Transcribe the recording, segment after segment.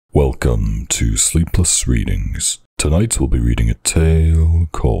Welcome to Sleepless Readings. Tonight we'll be reading a tale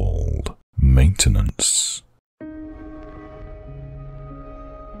called Maintenance.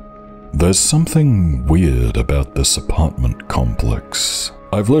 There's something weird about this apartment complex.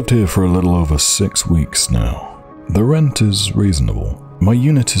 I've lived here for a little over 6 weeks now. The rent is reasonable. My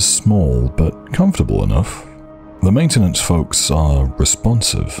unit is small but comfortable enough. The maintenance folks are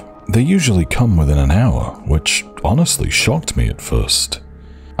responsive. They usually come within an hour, which honestly shocked me at first.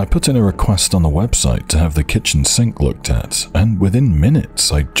 I put in a request on the website to have the kitchen sink looked at, and within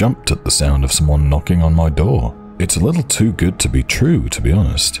minutes I jumped at the sound of someone knocking on my door. It's a little too good to be true, to be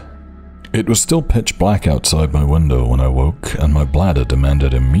honest. It was still pitch black outside my window when I woke, and my bladder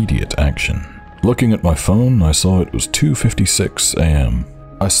demanded immediate action. Looking at my phone, I saw it was 2:56 a.m.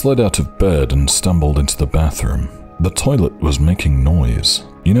 I slid out of bed and stumbled into the bathroom. The toilet was making noise.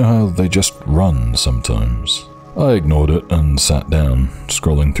 You know how they just run sometimes? I ignored it and sat down,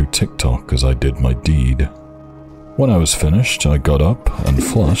 scrolling through TikTok as I did my deed. When I was finished, I got up and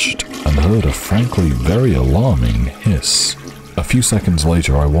flushed and heard a frankly very alarming hiss. A few seconds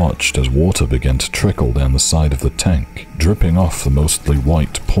later, I watched as water began to trickle down the side of the tank, dripping off the mostly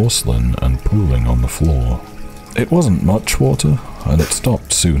white porcelain and pooling on the floor. It wasn't much water, and it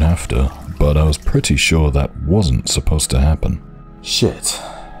stopped soon after, but I was pretty sure that wasn't supposed to happen. Shit.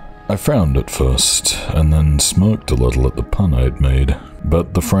 I frowned at first, and then smirked a little at the pun I'd made,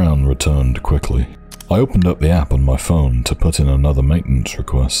 but the frown returned quickly. I opened up the app on my phone to put in another maintenance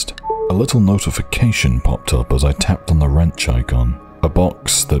request. A little notification popped up as I tapped on the wrench icon. A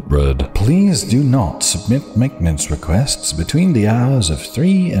box that read, "Please do not submit maintenance requests between the hours of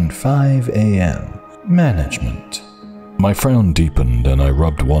 3 and 5 a.m. Management." My frown deepened and I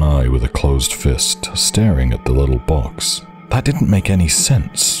rubbed one eye with a closed fist, staring at the little box. That didn't make any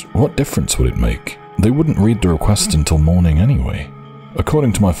sense. What difference would it make? They wouldn't read the request until morning anyway.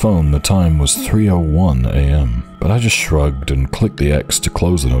 According to my phone, the time was 3:01 a.m., but I just shrugged and clicked the X to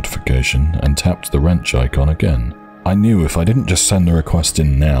close the notification and tapped the wrench icon again. I knew if I didn't just send the request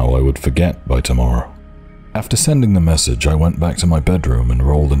in now, I would forget by tomorrow. After sending the message, I went back to my bedroom and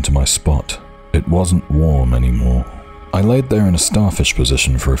rolled into my spot. It wasn't warm anymore. I laid there in a starfish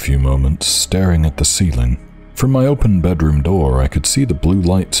position for a few moments, staring at the ceiling. From my open bedroom door, I could see the blue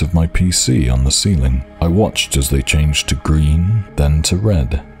lights of my PC on the ceiling. I watched as they changed to green, then to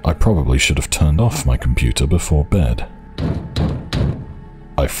red. I probably should have turned off my computer before bed.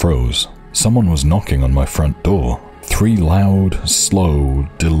 I froze. Someone was knocking on my front door. 3 loud, slow,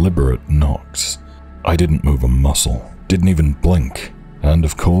 deliberate knocks. I didn't move a muscle, didn't even blink. And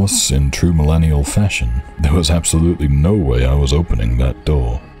of course, in true millennial fashion, there was absolutely no way I was opening that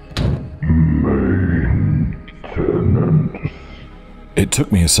door. It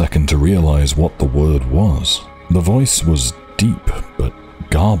took me a second to realize what the word was. The voice was deep, but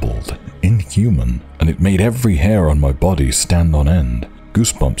garbled, inhuman, and it made every hair on my body stand on end.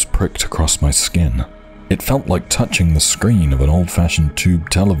 Goosebumps pricked across my skin. It felt like touching the screen of an old-fashioned tube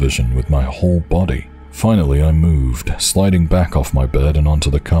television with my whole body. Finally, I moved, sliding back off my bed and onto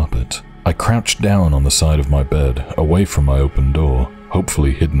the carpet. I crouched down on the side of my bed, away from my open door,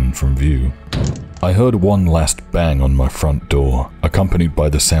 hopefully hidden from view. I heard one last bang on my front door, accompanied by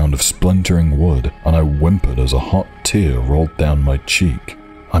the sound of splintering wood, and I whimpered as a hot tear rolled down my cheek.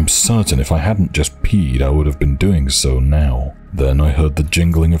 I'm certain if I hadn't just peed, I would have been doing so now. Then I heard the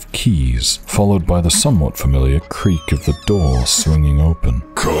jingling of keys, followed by the somewhat familiar creak of the door swinging open.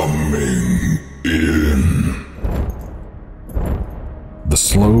 Coming in. The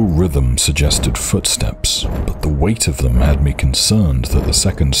slow rhythm suggested footsteps, but the weight of them had me concerned that the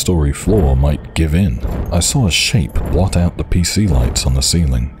second-story floor might give in. I saw a shape blot out the PC lights on the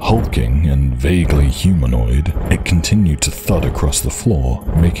ceiling. Hulking and vaguely humanoid, it continued to thud across the floor,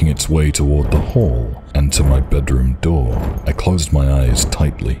 making its way toward the hall and to my bedroom door. I closed my eyes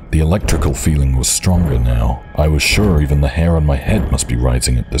tightly. The electrical feeling was stronger now. I was sure even the hair on my head must be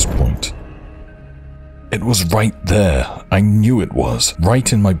rising at this point. It was right there. I knew it was.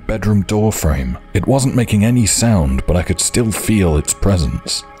 Right in my bedroom doorframe. It wasn't making any sound, but I could still feel its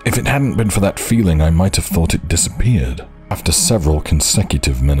presence. If it hadn't been for that feeling, I might have thought it disappeared. After several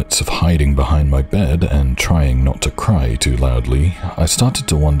consecutive minutes of hiding behind my bed and trying not to cry too loudly, I started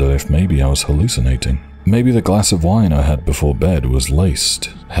to wonder if maybe I was hallucinating. Maybe the glass of wine I had before bed was laced.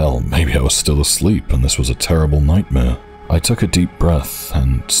 Hell, maybe I was still asleep and this was a terrible nightmare. I took a deep breath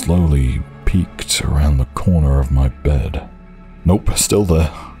and slowly peeked around the corner of my bed. Nope, still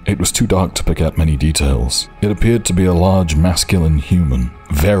there. It was too dark to pick out many details. It appeared to be a large masculine human.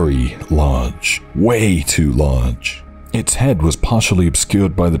 Very large. Way too large. Its head was partially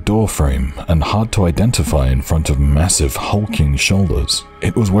obscured by the door frame and hard to identify in front of massive hulking shoulders.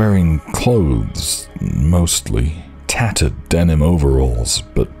 It was wearing clothes, mostly tattered denim overalls,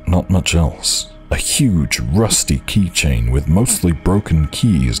 but not much else. A huge, rusty keychain with mostly broken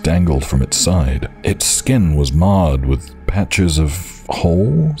keys dangled from its side. Its skin was marred with patches of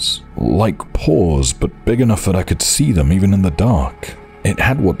holes, like pores, but big enough that I could see them even in the dark. It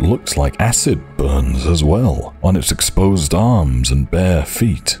had what looked like acid burns as well on its exposed arms and bare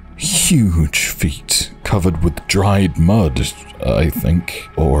feet. Huge feet, covered with dried mud, I think,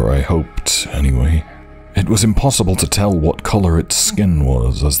 or I hoped anyway. It was impossible to tell what color its skin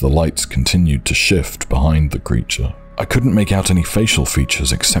was as the lights continued to shift behind the creature. I couldn't make out any facial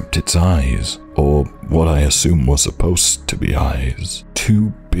features except its eyes, or what I assume were supposed to be eyes.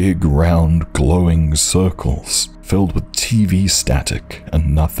 Two big, round, glowing circles filled with TV static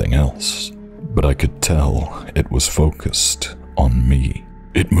and nothing else. But I could tell it was focused on me.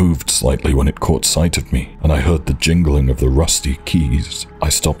 It moved slightly when it caught sight of me, and I heard the jingling of the rusty keys. I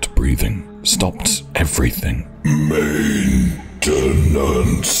stopped breathing, stopped everything.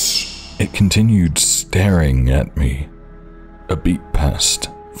 Maintenance. It continued staring at me. A beat passed.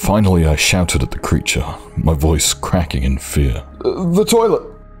 Finally, I shouted at the creature, my voice cracking in fear. The toilet!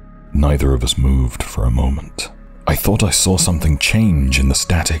 Neither of us moved for a moment. I thought I saw something change in the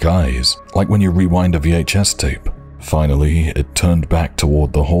static eyes, like when you rewind a VHS tape. Finally, it turned back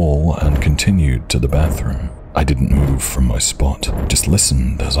toward the hall and continued to the bathroom. I didn't move from my spot, just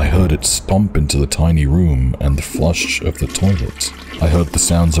listened as I heard it stomp into the tiny room and the flush of the toilet. I heard the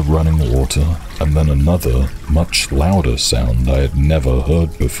sounds of running water, and then another, much louder sound I had never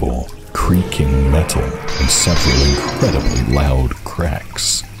heard before. Creaking metal and several incredibly loud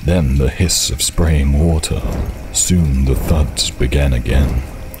cracks. Then the hiss of spraying water. Soon the thuds began again.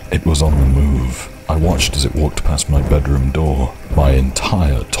 It was on the move. I watched as it walked past my bedroom door, my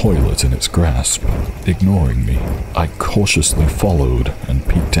entire toilet in its grasp, ignoring me. I cautiously followed and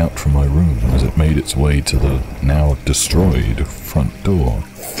peeked out from my room as it made its way to the now destroyed front door.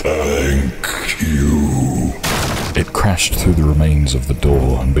 Thank you. It crashed through the remains of the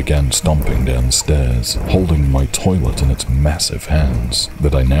door and began stomping downstairs, holding my toilet in its massive hands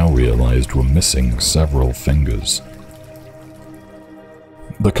that I now realized were missing several fingers.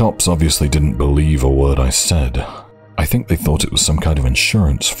 The cops obviously didn't believe a word I said. I think they thought it was some kind of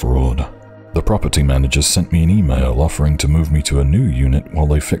insurance fraud. The property managers sent me an email offering to move me to a new unit while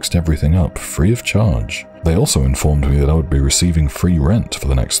they fixed everything up, free of charge. They also informed me that I would be receiving free rent for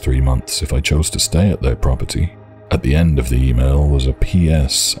the next 3 months if I chose to stay at their property. At the end of the email was a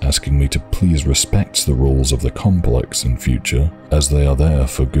PS asking me to please respect the rules of the complex in future, as they are there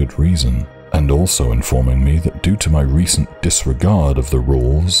for good reason, and also informing me that due to my recent disregard of the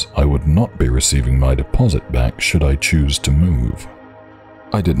rules, I would not be receiving my deposit back should I choose to move.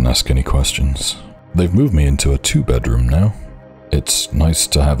 I didn't ask any questions. They've moved me into a 2-bedroom now. It's nice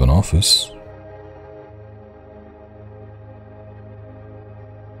to have an office.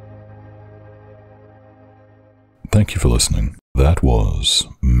 Thank you for listening. That was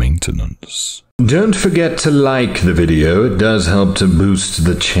Maintenance. Don't forget to like the video, it does help to boost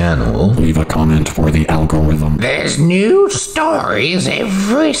the channel. Leave a comment for the algorithm. There's new stories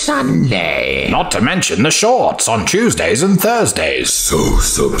every Sunday. Not to mention the shorts on Tuesdays and Thursdays. So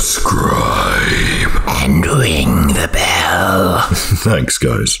subscribe. And ring the bell. Thanks,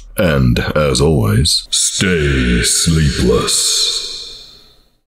 guys. And as always, stay sleepless.